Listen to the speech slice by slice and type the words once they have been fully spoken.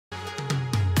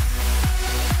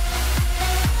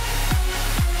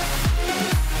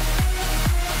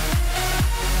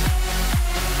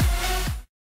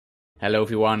Hello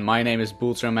everyone, my name is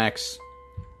Bultramax.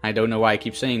 I don't know why I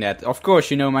keep saying that. Of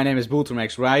course you know my name is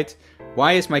Bultramax, right?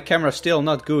 Why is my camera still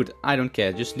not good? I don't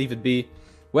care, just leave it be.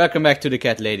 Welcome back to the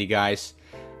Cat Lady, guys.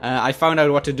 I found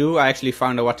out what to do. I actually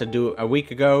found out what to do a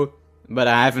week ago. But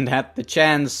I haven't had the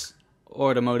chance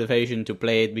or the motivation to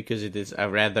play it because it is a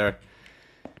rather...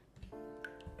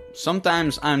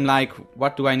 Sometimes I'm like,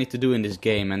 what do I need to do in this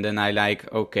game? And then I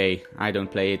like, okay, I don't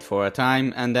play it for a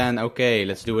time. And then, okay,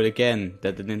 let's do it again.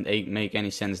 That didn't make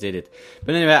any sense, did it?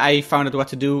 But anyway, I found out what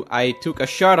to do. I took a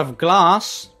shard of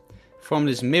glass from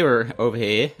this mirror over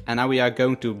here. And now we are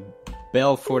going to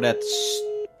bell for that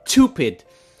stupid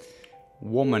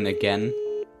woman again.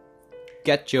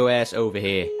 Get your ass over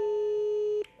here.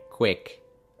 Quick.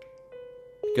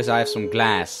 Because I have some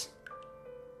glass.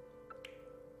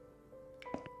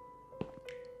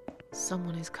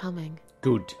 Someone is coming.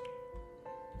 Good.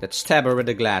 Let's stab her with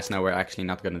the glass. No, we're actually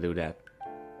not gonna do that.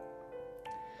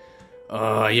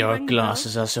 Oh, your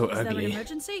glasses are so ugly. Is there an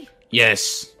emergency?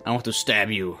 Yes, I want to stab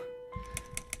you.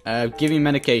 Give me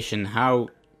medication. How?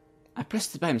 I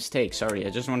pressed it by mistake, sorry. I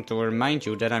just want to remind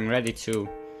you that I'm ready to...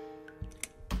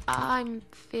 I'm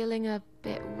feeling a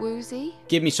bit woozy.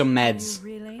 Give me some meds.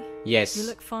 Really? Yes. You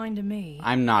look fine to me.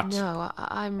 I'm not. No,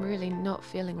 I'm really not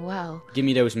feeling well. Give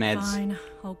me those meds. Fine,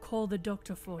 I'll call the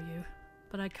doctor for you.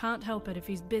 But I can't help it if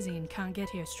he's busy and can't get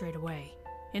here straight away.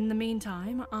 In the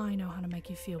meantime, I know how to make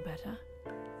you feel better.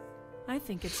 I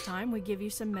think it's time we give you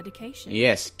some medication.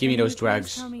 Yes, give me those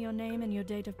drugs. Tell me your name and your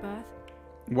date of birth.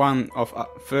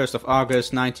 1st of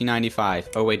August 1995.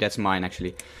 Oh wait, that's mine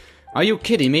actually. Are you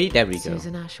kidding me? There we go.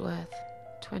 Susan Ashworth,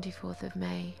 24th of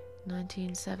May,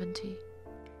 1970.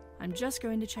 I'm just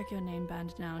going to check your name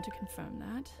band now to confirm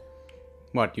that.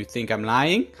 What, you think I'm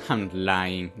lying? I'm not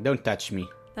lying. Don't touch me.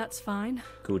 That's fine.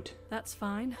 Good. That's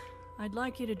fine. I'd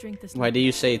like you to drink this. Why do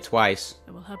you say it twice?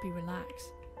 It will help you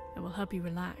relax. It will help you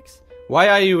relax. Why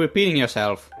are you repeating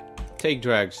yourself? Take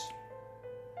drugs.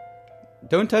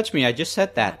 Don't touch me, I just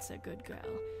said that. That's a good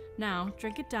girl. Now,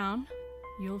 drink it down.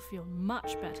 You'll feel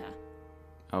much better.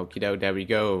 Okie doke, there we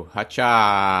go.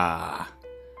 Hacha!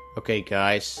 Okay,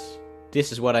 guys.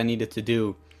 This is what I needed to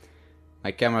do.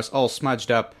 My camera's all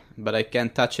smudged up, but I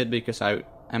can't touch it because I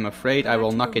am afraid I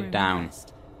will knock it down.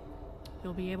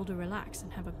 You'll be able to relax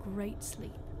and have a great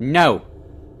sleep. No!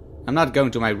 I'm not going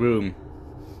to my room.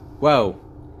 Whoa.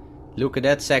 Look at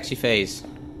that sexy face.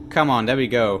 Come on, there we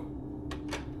go.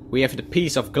 We have the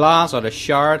piece of glass or the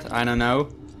shard, I don't know.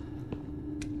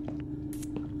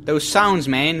 Those sounds,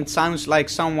 man, it sounds like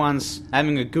someone's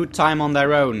having a good time on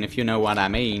their own, if you know what I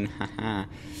mean.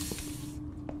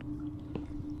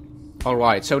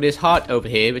 Alright, so this heart over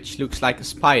here, which looks like a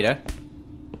spider.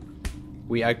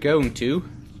 We are going to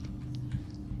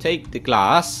take the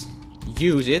glass,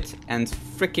 use it, and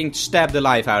freaking stab the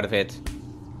life out of it.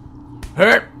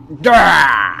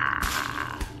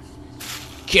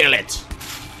 Kill it!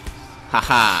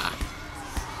 Haha.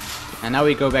 And now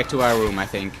we go back to our room, I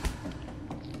think.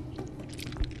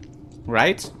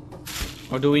 Right?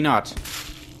 Or do we not?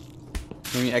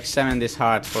 Let me examine this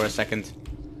heart for a second.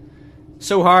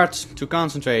 So hard to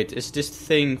concentrate. Is this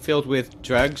thing filled with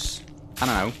drugs? I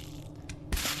don't know.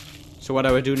 So what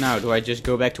do I do now? Do I just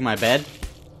go back to my bed?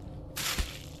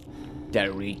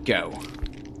 There we go.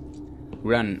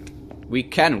 Run. We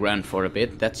can run for a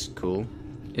bit. That's cool.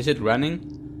 Is it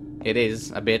running? It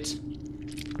is, a bit.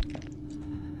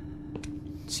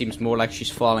 Seems more like she's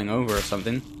falling over or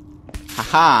something.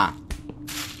 Haha!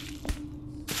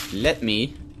 Let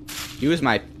me use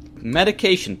my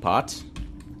medication pot.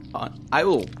 I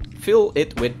will fill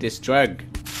it with this drug.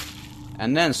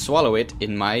 And then swallow it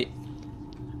in my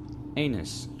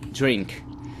anus. Drink.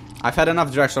 I've had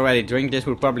enough drugs already. Drink this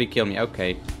will probably kill me.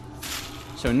 Okay.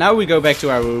 So now we go back to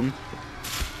our room.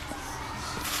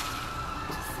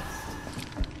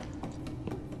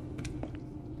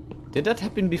 Did that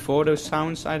happen before those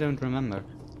sounds? I don't remember.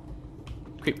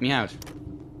 Creep me out.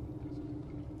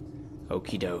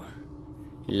 Okie doke.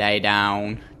 Lie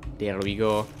down. There we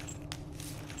go.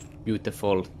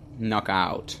 Beautiful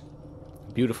knockout.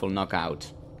 Beautiful knockout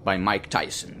by Mike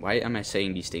Tyson. Why am I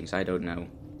saying these things? I don't know.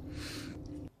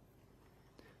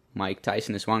 Mike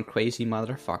Tyson is one crazy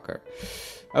motherfucker.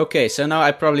 Okay, so now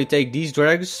I probably take these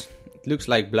drugs. It looks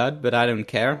like blood, but I don't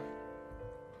care.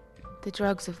 The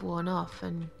drugs have worn off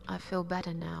and I feel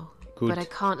better now. Good. But I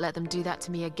can't let them do that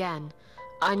to me again.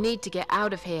 I need to get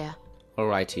out of here.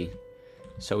 Alrighty.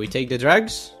 So we take the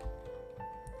drugs.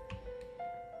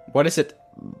 What is it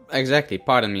exactly?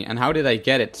 Pardon me. And how did I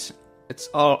get it? It's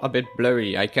all a bit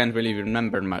blurry. I can't really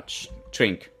remember much.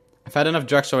 Drink. I've had enough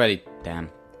drugs already.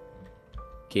 Damn.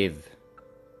 Give.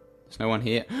 There's no one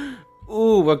here.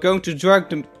 Ooh, we're going to drug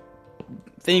them.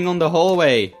 thing on the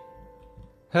hallway.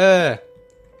 Hello,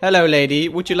 lady.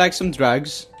 Would you like some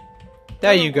drugs?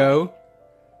 There you go.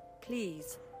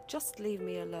 Please, just leave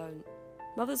me alone.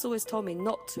 Mother's always told me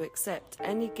not to accept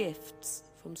any gifts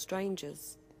from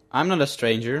strangers. I'm not a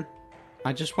stranger.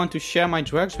 I just want to share my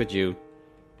drugs with you.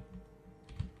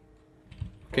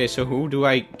 Okay, so who do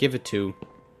I give it to?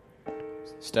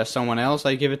 Is there someone else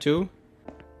I give it to?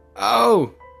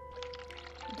 Oh!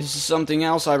 This is something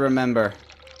else I remember.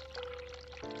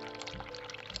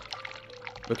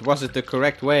 But was it the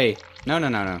correct way? No.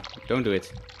 Don't do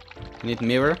it. I need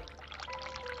mirror.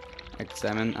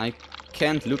 Examine. I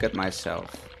can't look at myself.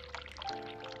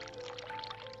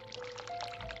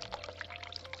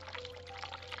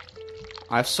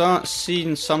 I've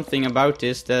seen something about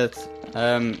this that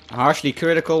Harshly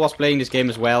Critical was playing this game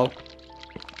as well.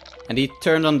 And he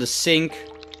turned on the sink.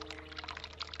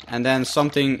 And then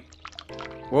something...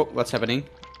 Whoa, what's happening?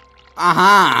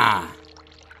 Aha!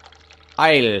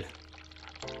 Isle.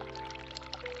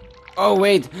 Oh,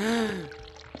 wait.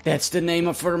 That's the name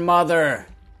of her mother.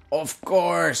 Of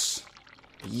course.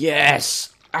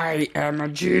 Yes, I am a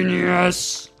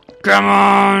genius. Come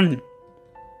on.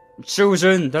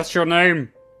 Susan, that's your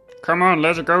name. Come on,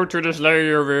 let's go to this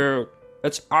lady over here.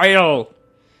 It's Isle.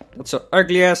 That's an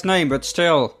ugly ass name, but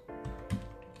still.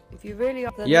 If you really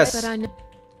are... Yes. But I know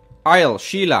Isle,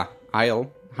 Sheila.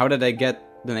 Isle. How did I get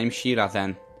the name Sheila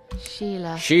then?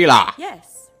 Sheila. Sheila.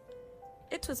 Yes.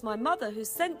 It was my mother who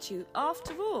sent you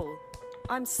after all.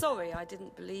 I'm sorry I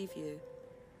didn't believe you.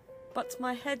 But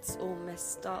my head's all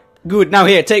messed up. Good, now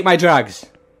here, take my drugs.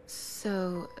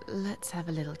 So, let's have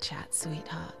a little chat,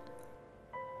 sweetheart.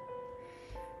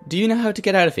 Do you know how to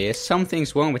get out of here?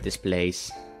 Something's wrong with this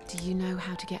place. Do you know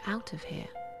how to get out of here?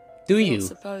 Do We're you? not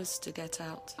supposed to get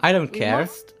out. I don't We care.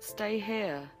 must stay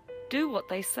here. Do what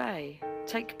they say.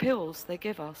 Take pills they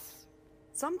give us.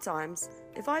 Sometimes,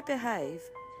 if I behave,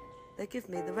 they give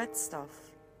me the red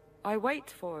stuff. I wait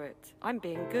for it. I'm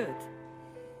being good.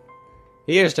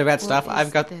 Here's the red What stuff. is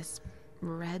I've got this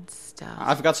red stuff.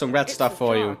 I've got some red It's stuff a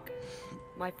for you. drug.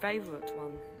 My favourite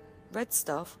one. Red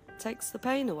stuff takes the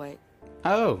pain away.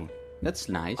 Oh, that's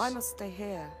nice. I must stay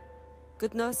here.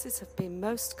 Good nurses have been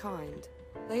most kind.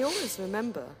 They always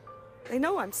remember. They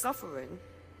know I'm suffering.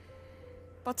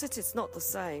 But it is not the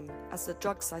same as the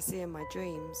drugs I see in my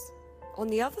dreams. On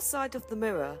the other side of the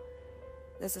mirror,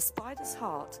 there's a spider's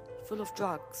heart full of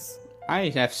drugs. I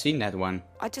have seen that one.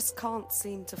 I just can't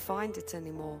seem to find it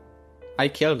anymore. I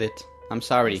killed it. I'm I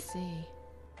sorry. see.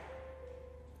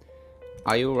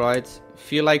 Are you alright?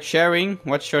 Feel like sharing?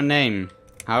 What's your name?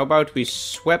 How about we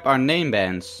swap our name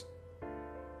bands?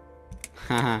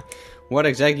 Haha. What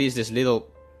exactly is this little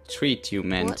treat you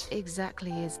meant? What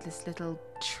exactly is this little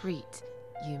treat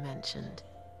you mentioned?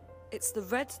 It's the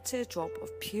red teardrop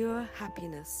of pure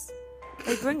happiness.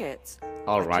 They bring it. I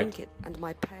Alright. drink it and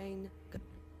my pain.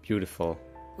 Beautiful.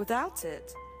 Without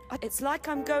it, it's like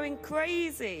I'm going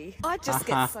crazy. I just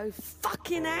get so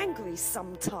fucking angry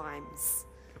sometimes.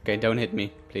 Okay, don't hit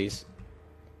me, please.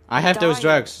 I have those Dying.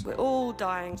 drugs. We're all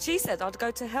dying. She said I'd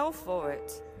go to hell for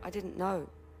it. I didn't know.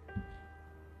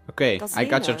 Okay, Does I he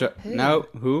got your know? drugs. No,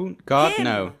 who? God, Him.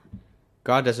 no.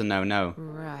 God doesn't know, no.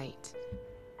 Right.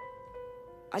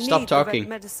 I Stop need the red talking.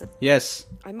 medicine. Yes,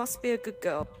 I must be a good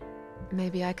girl.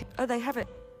 Maybe I could... Oh, they have it.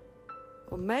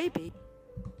 Or maybe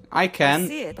I I can.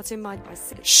 see it, but in my I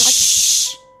see it.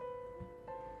 Shh.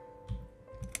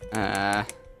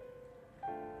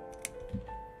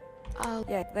 Oh,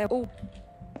 Yeah, they're all.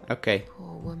 Okay.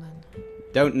 poor woman.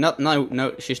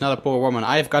 No, she's not a poor woman.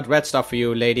 I've got red stuff for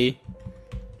you, lady.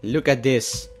 Look at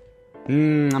this. I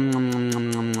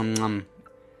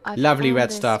Lovely found red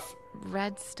this stuff.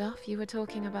 Red stuff you were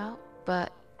talking about?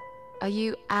 But are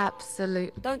you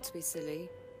absolute... Don't be silly.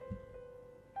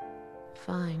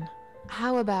 Fine.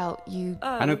 How about you...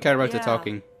 Oh, I don't care about the yeah.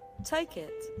 talking. Take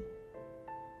it.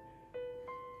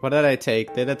 What did I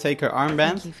take? Did I take her Thank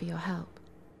armband? you for your help.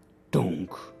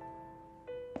 Donk.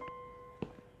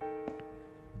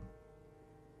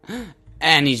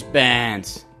 Annie's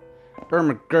band. Oh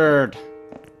my god.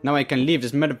 Now I can leave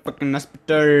this motherfucking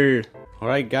hospital.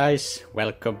 Alright guys,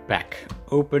 welcome back.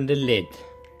 Open the lid.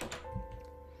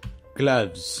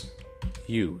 Gloves.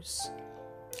 Use.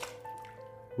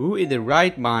 Who in the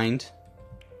right mind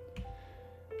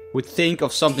would think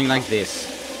of something like this?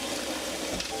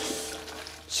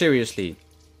 Seriously.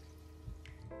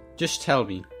 Just tell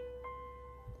me.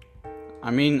 I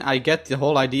mean, I get the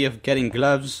whole idea of getting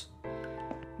gloves.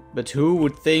 But who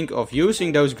would think of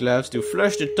using those gloves to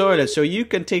flush the toilet so you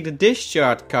can take the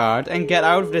discharge card and get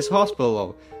out of this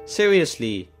hospital?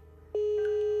 Seriously.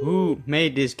 Who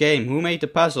made this game? Who made the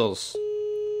puzzles?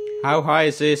 How high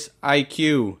is this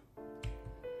IQ?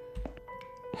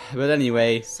 But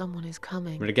anyway, Someone is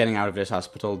coming. we're getting out of this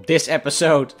hospital. This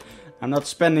episode! I'm not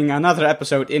spending another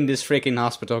episode in this freaking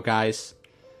hospital, guys.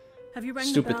 Have you rang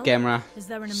the Stupid bell? camera. Is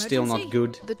there an emergency? Still not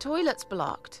good. The toilet's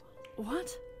blocked.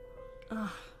 What?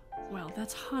 Well,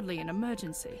 that's hardly an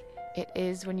emergency. It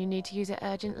is when you need to use it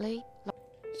urgently.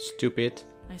 Stupid.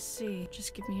 I see.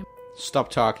 Just give me a... Stop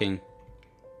talking.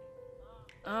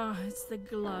 Oh, it's the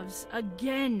gloves.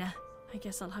 Again! I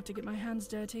guess I'll have to get my hands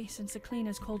dirty since the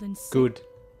cleaner's called in sick. Good.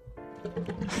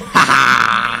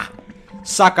 Ha!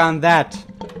 Suck on that!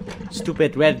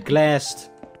 Stupid red glassed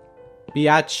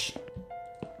biatch.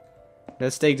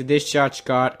 Let's take the discharge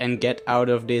card and get out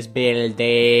of this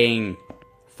building.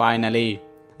 Finally.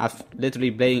 I've literally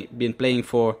been playing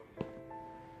for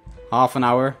half an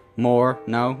hour. More.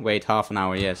 No, wait, half an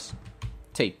hour, yes.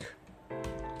 Take.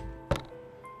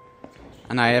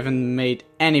 And I haven't made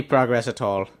any progress at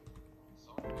all.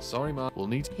 Sorry, Ma. We'll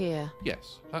need... Here.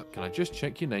 Yes. Can I just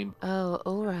check your name? Oh,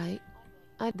 all right.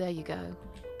 There you go.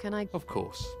 Can I... Of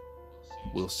course.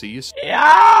 We'll see you soon.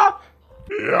 Yeah!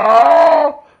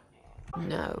 Yeah!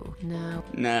 No, no.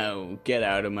 No, get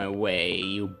out of my way,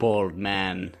 you bald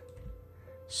man.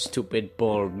 Stupid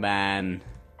bald man.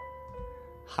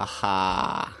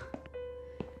 Haha.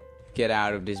 Get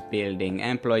out of this building.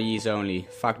 Employees only.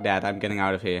 Fuck that, I'm getting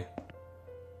out of here.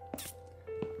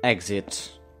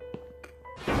 Exit.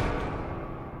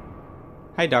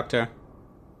 Hi, doctor.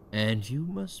 And you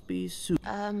must be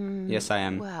Yes, I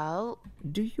am. Well,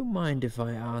 Do you mind if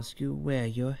I ask you where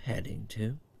you're heading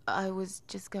to? I was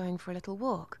just going for a little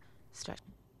walk. Stretch.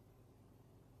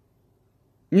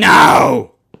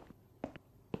 No!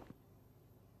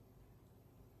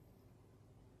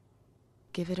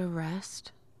 Give it a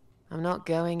rest. I'm not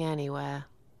going anywhere.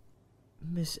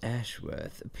 Miss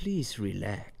Ashworth, please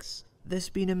relax. There's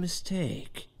been a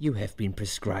mistake. You have been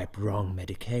prescribed wrong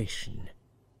medication.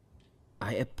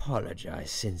 I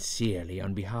apologize sincerely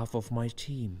on behalf of my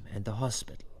team and the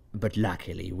hospital, but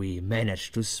luckily we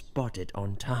managed to spot it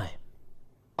on time.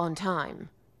 On time.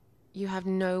 You have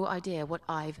no idea what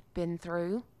I've been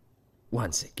through.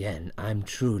 Once again, I'm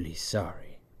truly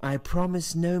sorry. I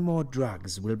promise no more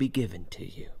drugs will be given to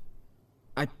you.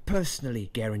 I personally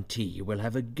guarantee you will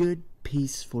have a good,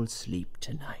 peaceful sleep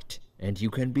tonight, and you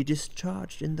can be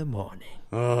discharged in the morning.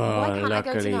 Oh, Why can't I go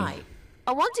luckily. tonight?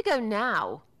 I want to go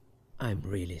now. I'm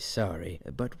really sorry,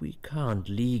 but we can't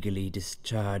legally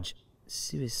discharge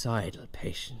suicidal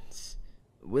patients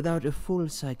without a full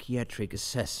psychiatric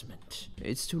assessment.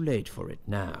 It's too late for it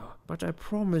now, but I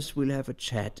promise we'll have a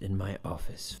chat in my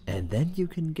office, and then you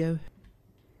can go.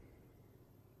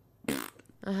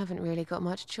 I haven't really got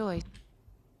much choice.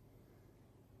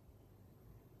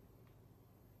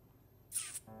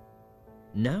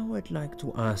 Now I'd like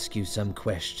to ask you some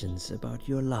questions about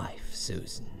your life,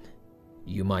 Susan.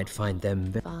 You might find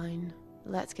them Fine.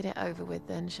 Let's get it over with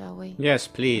then, shall we? Yes,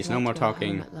 please, I'd no like more to go home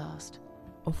talking. at last.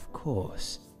 Of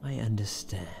course, I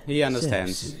understand. He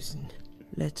understands. So, Susan,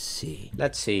 let's see.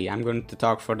 Let's see, I'm going to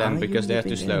talk for them Are because you they're too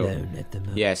living slow. alone at the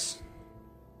moment? Yes.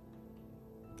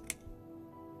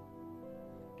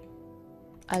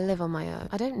 I live on my own.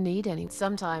 I don't need any.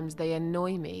 Sometimes they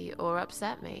annoy me or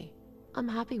upset me. I'm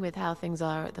happy with how things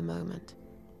are at the moment.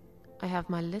 I have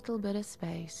my little bit of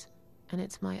space, and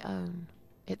it's my own.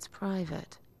 It's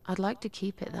private. I'd like to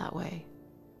keep it that way.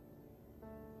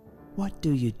 What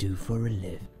do you do for a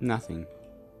living? Nothing.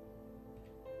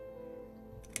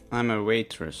 I'm a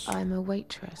waitress. I'm a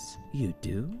waitress. You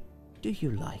do? Do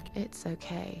you like it? It's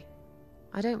okay.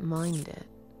 I don't mind it.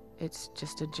 It's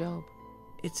just a job.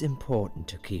 It's important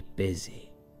to keep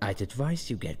busy. I'd advise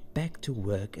you get back to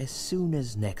work as soon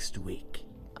as next week.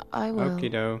 I will.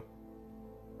 Okie doke.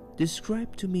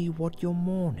 Describe to me what your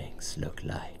mornings look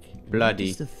like. Bloody. What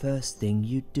is the first thing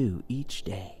you do each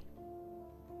day?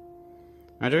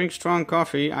 I drink strong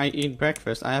coffee, I eat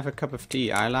breakfast, I have a cup of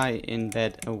tea, I lie in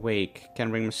bed awake, can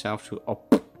bring myself to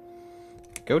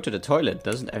go to the toilet,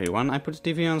 doesn't everyone? I put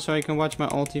the TV on so I can watch my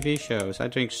old TV shows. I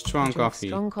drink strong I drink coffee.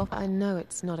 Strong coffee. I know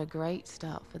it's not a great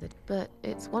start for the... But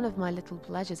it's one of my little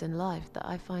pleasures in life that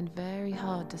I find very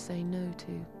hard to say no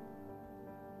to.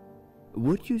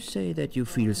 Would you say that you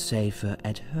feel safer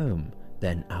at home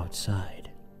than outside?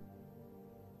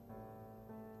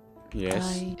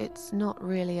 Yes. It's not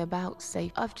really about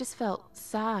safe. I've just felt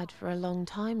sad for a long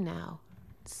time now.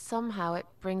 Somehow it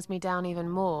brings me down even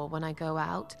more when I go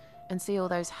out and see all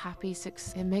those happy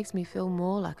success. It makes me feel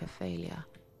more like a failure.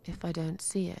 If I don't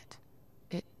see it,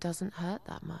 it doesn't hurt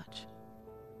that much.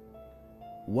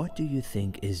 What do you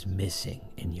think is missing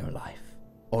in your life?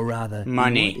 Or rather,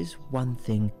 Money. what is one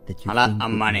thing that you A lot think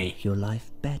of would money. make your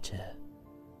life better?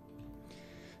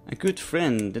 A good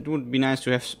friend. That would be nice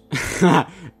to have It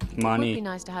would be money.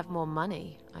 nice to have more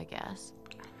money, I guess.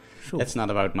 Sure. That's not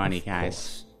about money, Of guys.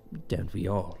 course. Don't we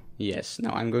all? Yes.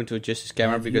 Now I'm going to adjust this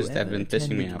camera Have because you that's ever been pissing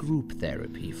me attended off. group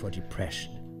therapy for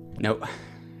depression? No.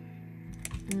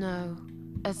 No,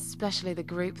 especially the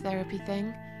group therapy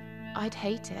thing. I'd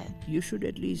hate it. You should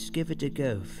at least give it a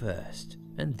go first,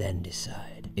 and then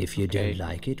decide. If you Okay. don't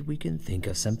like it, we can think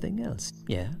of something else.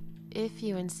 Yeah? If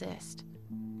you insist.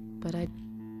 But I...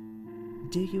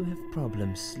 Do you have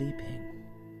problems sleeping?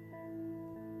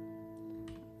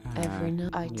 Every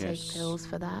night I yes. take pills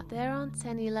for that. There aren't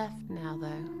any left now,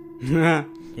 though.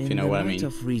 If you know In what I the light mean.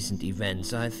 of recent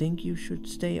events, I think you should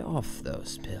stay off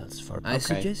those pills for... I Okay.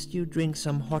 suggest you drink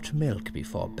some hot milk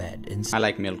before bed. I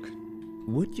like milk.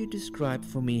 Would you describe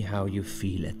for me how you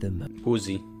feel at the moment?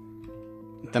 Woozy.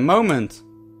 At the moment.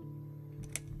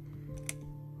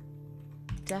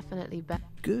 Definitely better.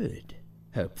 Good.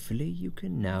 Hopefully you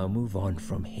can now move on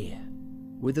from here.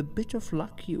 With a bit of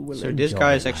luck you will So this enjoy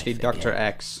guy is actually life Dr. again.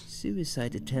 X.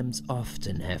 Suicide attempts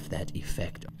often have that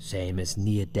effect, same as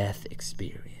near-death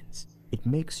experience. It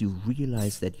makes you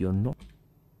realize that you're not...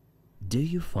 Do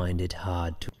you find it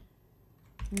hard to...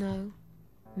 No,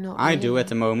 not I do really. at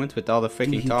the moment with all the Do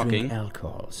freaking you talking. drink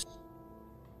alcohols?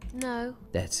 No,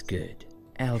 That's good.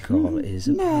 Alcohol is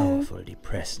a powerful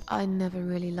depressant. I never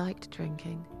really liked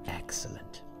drinking.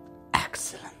 Excellent.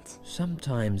 Excellent.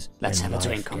 Sometimes Let's when have a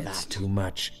life drink on gets that. too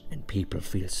much and people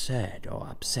feel sad or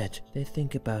upset, they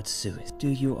think about suicide. Do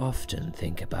you often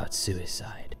think about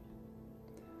suicide?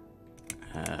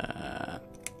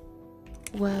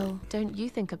 Well, don't you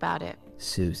think about it?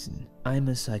 Susan, I'm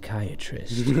a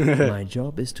psychiatrist. My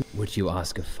job is to... Would you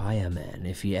ask a fireman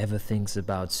if he ever thinks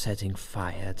about setting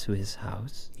fire to his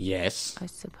house? Yes. I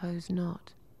suppose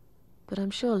not. But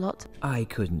I'm sure lots... I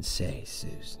couldn't say,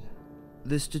 Susan.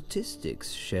 The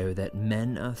statistics show that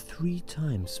men are 3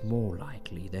 times more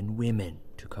likely than women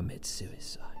to commit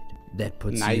suicide. That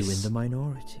puts you Nice. in the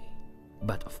minority.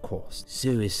 But of course,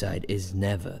 suicide is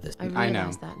never the... I I know.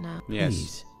 realize that now. Yes.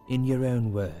 Please, in your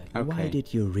own word, why Okay.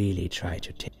 did you really try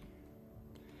to take...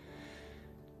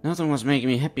 Nothing was making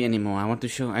me happy anymore. I want to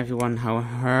show everyone how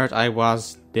hurt I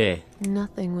was there.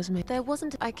 Nothing was made. There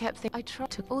wasn't... I kept thinking... I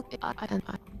tried to... Oh, and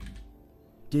I...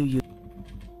 Do you...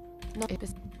 Not... It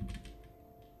was...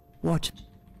 What?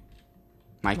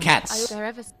 My I... cats. There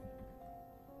ever...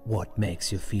 What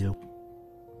makes you feel...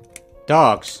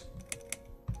 Dogs.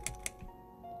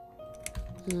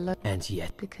 And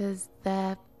yet, Because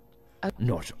they're...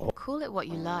 not all... Call it what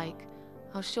you like.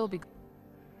 I'll sure be...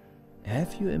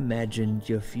 Have you imagined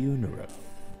your funeral?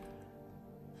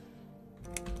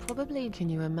 Probably can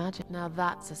you imagine? Now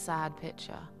that's a sad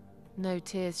picture. No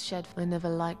tears shed. I never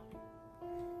liked...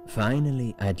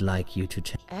 Finally, I'd like you to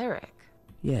tell... Eric.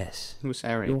 Yes, Who's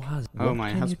Eric? your husband. Oh, What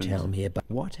my can husband. you tell me about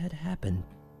what had happened?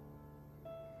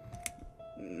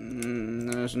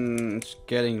 It's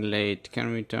getting late.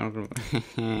 Can we talk?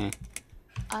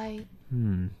 I...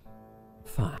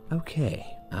 Fine. Okay,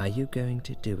 are you going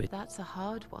to do it? That's a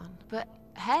hard one. But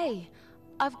hey,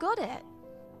 I've got it.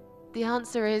 The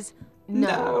answer is no.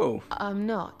 No. I'm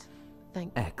not.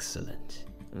 Thank... Excellent.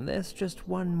 There's just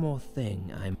one more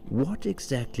thing. What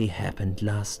exactly happened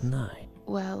last night?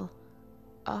 Well,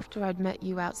 after I'd met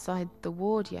you outside the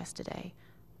ward yesterday,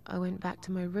 I went back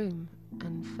to my room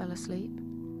and fell asleep.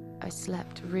 I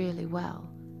slept really well,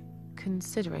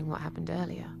 considering what happened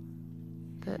earlier.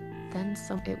 But then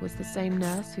it was the same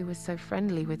nurse who was so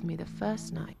friendly with me the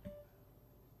first night.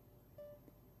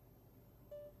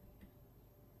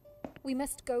 We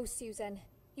must go, Susan.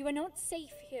 You are not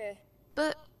safe here.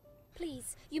 But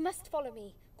Please, you must follow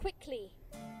me. Quickly.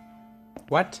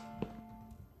 What?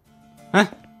 Huh?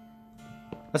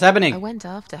 What's I happening? went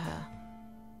after her.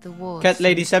 The ward Cat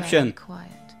lady seemed very deception.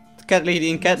 quiet. Cat lady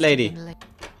and cat Must have lady. been late.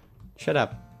 Shut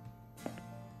up.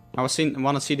 I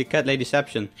want to see the cat lady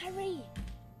deception. Hurry.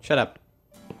 Shut up.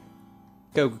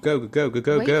 Go, go, go, go,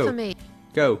 go, Wait go. for me.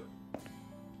 Go.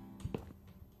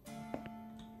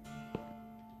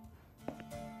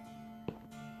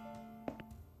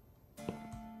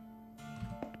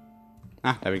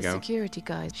 Ah, there we The go. security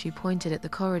guard, she pointed at the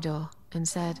corridor and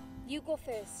said, You go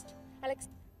first. Alex.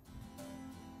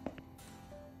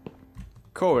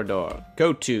 Corridor.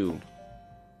 Go to.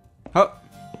 Oh.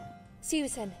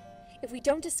 Susan, if we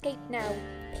don't escape now,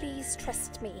 please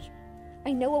trust me.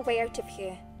 I know a way out of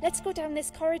here. Let's go down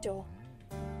this corridor.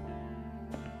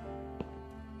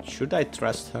 Should I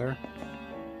trust her?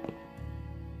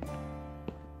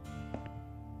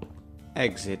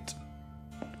 Exit.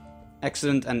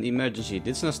 Accident and emergency.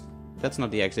 That's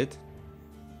not the exit.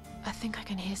 I think I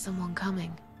can hear someone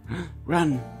coming.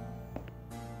 Run.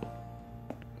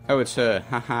 Oh, it's her.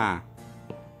 Haha.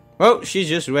 Oh, she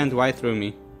just went right through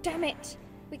me. Damn it!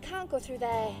 We can't go through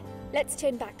there. Let's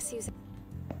turn back, Susan.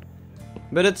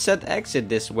 But it said exit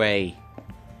this way.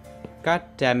 God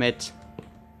damn it.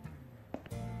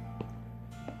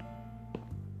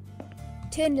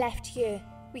 Turn left here.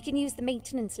 We can use the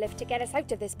maintenance lift to get us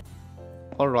out of this.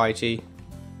 Alrighty.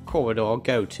 Corridor,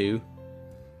 go to.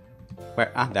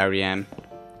 Where? Ah, there we am.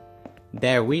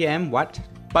 There we am. What?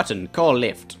 Button, call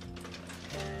lift.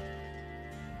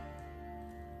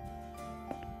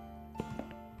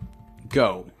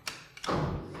 Go.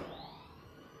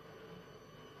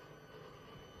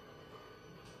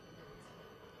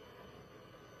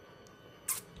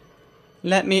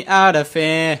 Let me out of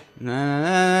here.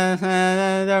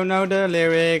 I don't know the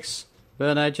lyrics,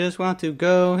 but I just want to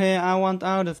go here. I want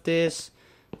out of this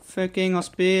fucking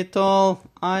hospital.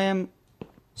 I am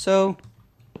so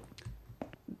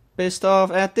pissed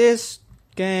off at this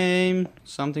game.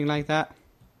 Something like that.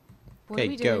 What are Okay,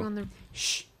 we doing go. on the...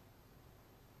 Shh.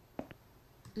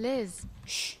 Liz,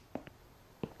 Shh.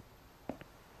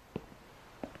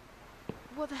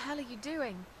 what the hell are you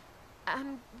doing?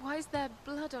 And why is there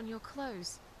blood on your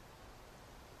clothes?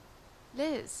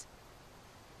 Liz,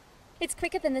 It's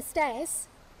quicker than the stairs.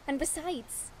 And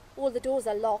besides, all the doors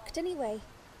are locked anyway.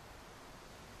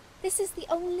 This is the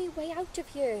only way out of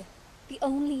here. The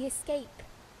only escape.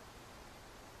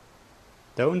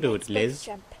 Don't do Let's it, both Liz.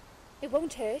 jump. It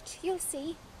won't hurt, you'll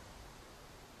see.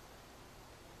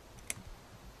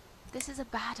 this is a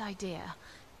bad idea.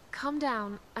 Come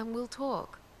down and we'll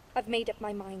talk. I've made up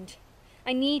my mind.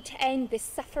 I need to end this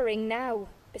suffering now.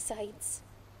 Besides,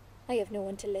 I have no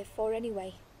one to live for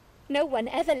anyway. No one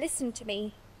ever listened to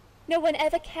me. No one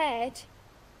ever cared.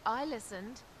 I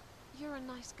listened. You're a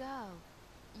nice girl.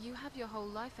 You have your whole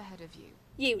life ahead of you.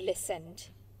 You listened.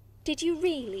 Did you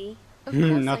really? Of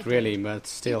course Not I really, did. but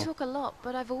still. You talk a lot,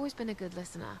 but I've always been a good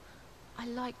listener. I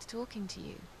liked talking to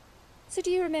you. So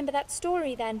do you remember that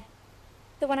story then?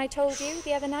 The one I told you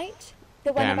the other night?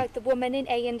 The one Damn. about the woman in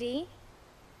A&E?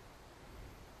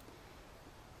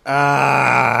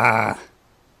 Ah.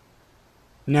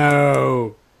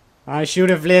 No. I should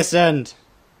have listened.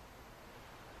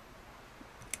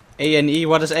 A&E,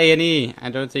 what is A&E? I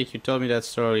don't think you told me that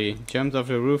story. Jumped off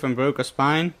the roof and broke her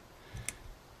spine.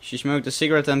 She smoked a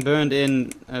cigarette and burned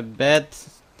in a bed.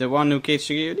 The one who kicked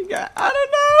security guy. I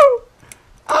don't know.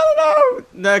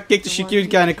 No, kicked the The one security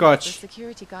who guy in the kicked crotch. The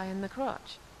security guy in the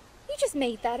crotch. You just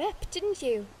made that up, didn't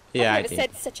you? Yeah, I I've never did.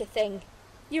 said such a thing.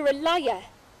 You're a liar.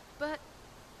 But,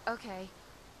 okay.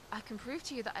 I can prove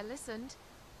to you that I listened.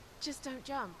 Just don't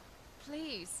jump.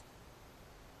 Please.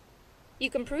 You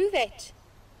can prove it.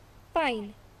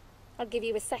 Fine. I'll give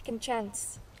you a second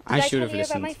chance. Did I I should tell have you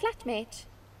listened. about my flatmate?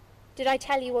 Did I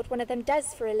tell you what one of them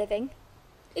does for a living?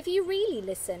 If you really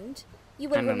listened, you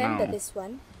I will don't remember know. this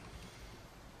one.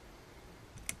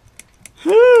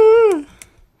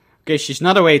 Okay, she's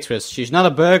not a waitress. She's not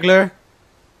a burglar,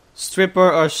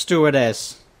 stripper, or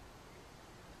stewardess.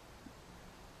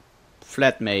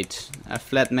 Flatmate. A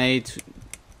flatmate.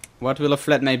 What will a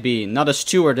flatmate be? Not a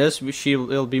stewardess. She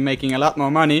will be making a lot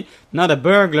more money. Not a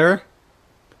burglar,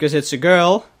 because it's a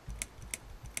girl.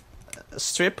 A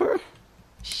stripper?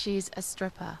 She's a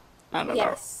stripper. I don't know.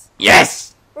 Yes.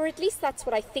 Yes! Or at least that's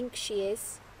what I think she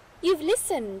is. You've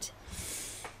listened.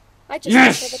 I just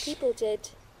Yes! wish other people did.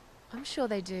 I'm sure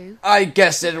they do. I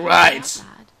guessed it Not right. that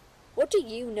bad. What do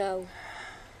you know?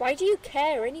 Why do you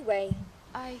care anyway?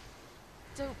 I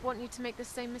don't want you to make the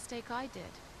same mistake I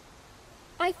did.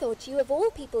 I thought you of all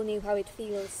people knew how it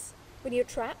feels. When you're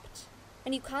trapped,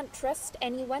 and you can't trust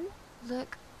anyone.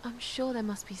 Look, I'm sure there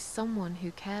must be someone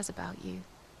who cares about you.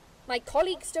 My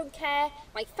colleagues don't care,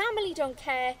 my family don't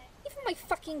care, even my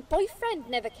fucking boyfriend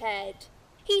never cared.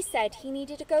 He said he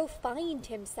needed to go find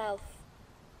himself.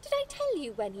 Did I tell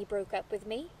you when he broke up with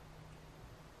me?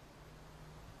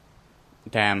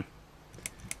 Damn.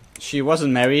 She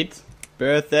wasn't married.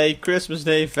 Birthday, Christmas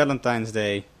Day, Valentine's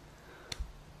Day.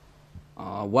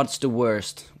 What's the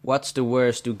worst? What's the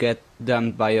worst to get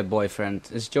dumped by a boyfriend?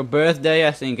 Is it your birthday?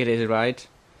 I think it is, right?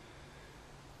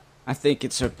 I think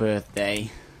it's her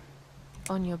birthday.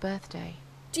 On your birthday.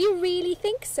 Do you really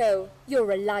think so?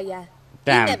 You're a liar.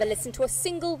 Damn. You never listened to a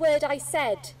single word I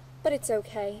said. But it's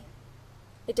okay.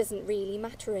 It doesn't really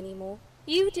matter anymore.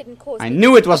 You didn't cause I me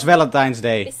knew it was Valentine's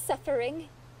Day. this suffering.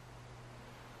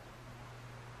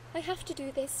 I have to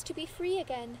do this to be free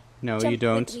again. No, Jump you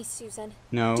don't. with me, Susan.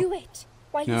 No. Do it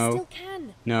while No. you still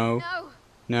can. No. No!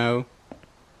 No.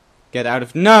 Get out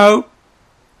of... No!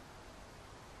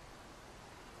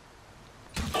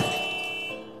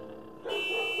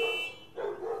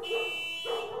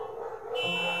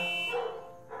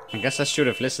 I guess I should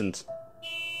have listened.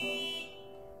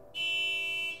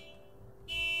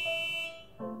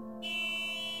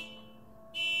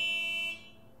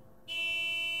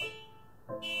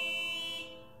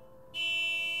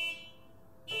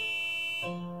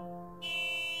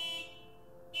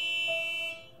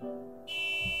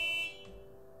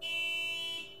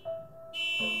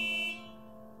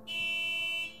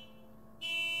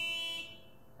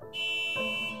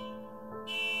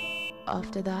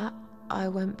 After that, I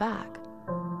went back.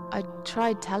 I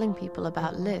tried telling people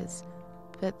about Liz,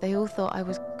 but they all thought I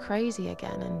was crazy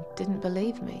again and didn't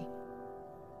believe me.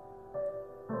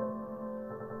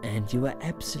 And you are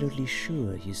absolutely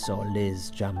sure you saw Liz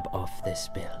jump off this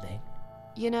building?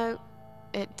 You know,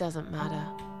 it doesn't matter.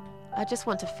 I just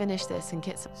want to finish this and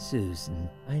get some... Susan,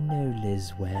 I know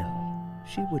Liz well.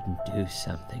 She wouldn't do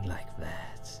something like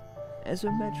that. As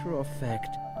a matter of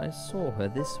fact, I saw her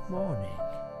this morning.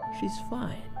 She's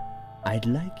fine. I'd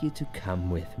like you to come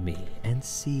with me and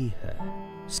see her.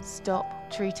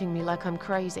 Stop treating me like I'm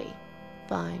crazy.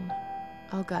 Fine.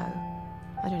 I'll go.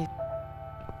 I don't even...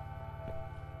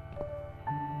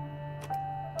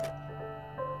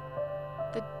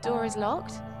 The door is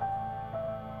locked?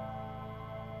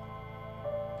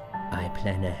 I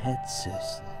plan ahead,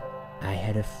 Susan. I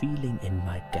had a feeling in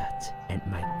my gut, and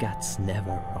my gut's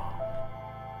never wrong.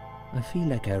 I feel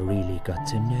like I really got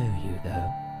to know you,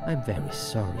 though. I'm very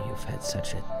sorry you've had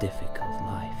such a difficult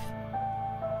life.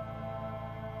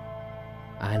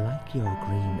 I like your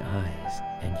green eyes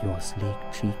and your sleek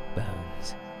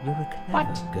cheekbones. You're a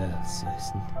clever girl,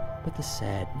 Susan, but the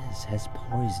sadness has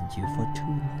poisoned you for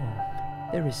too long.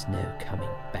 There is no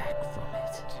coming back from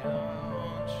it.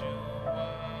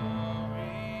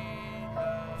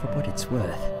 For what it's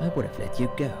worth, I would have let you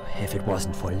go if it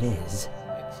wasn't for Liz.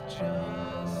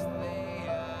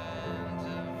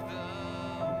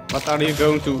 What are you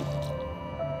going to...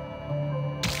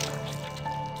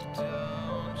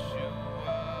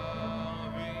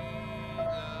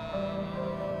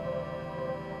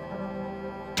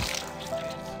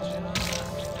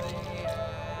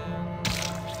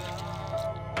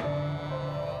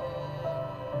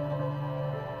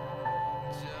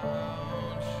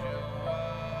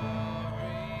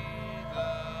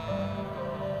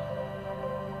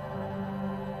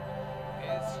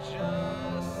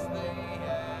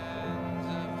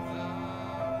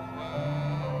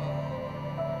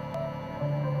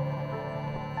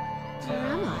 Where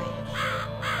am I?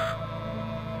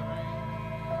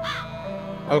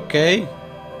 Okay.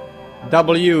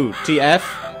 WTF?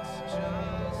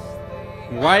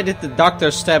 Why did the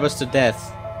doctor stab us to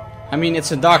death? I mean,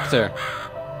 it's a doctor.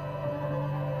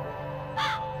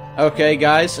 Okay,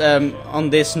 guys, on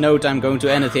this note I'm going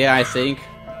to end it here, I think.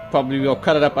 Probably will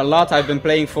cut it up a lot. I've been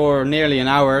playing for nearly an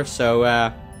hour, so...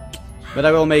 but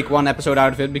I will make one episode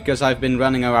out of it, because I've been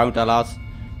running around a lot.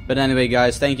 But anyway,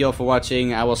 guys, thank you all for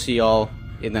watching. I will see you all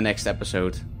in the next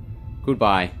episode.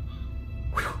 Goodbye.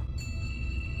 Whew.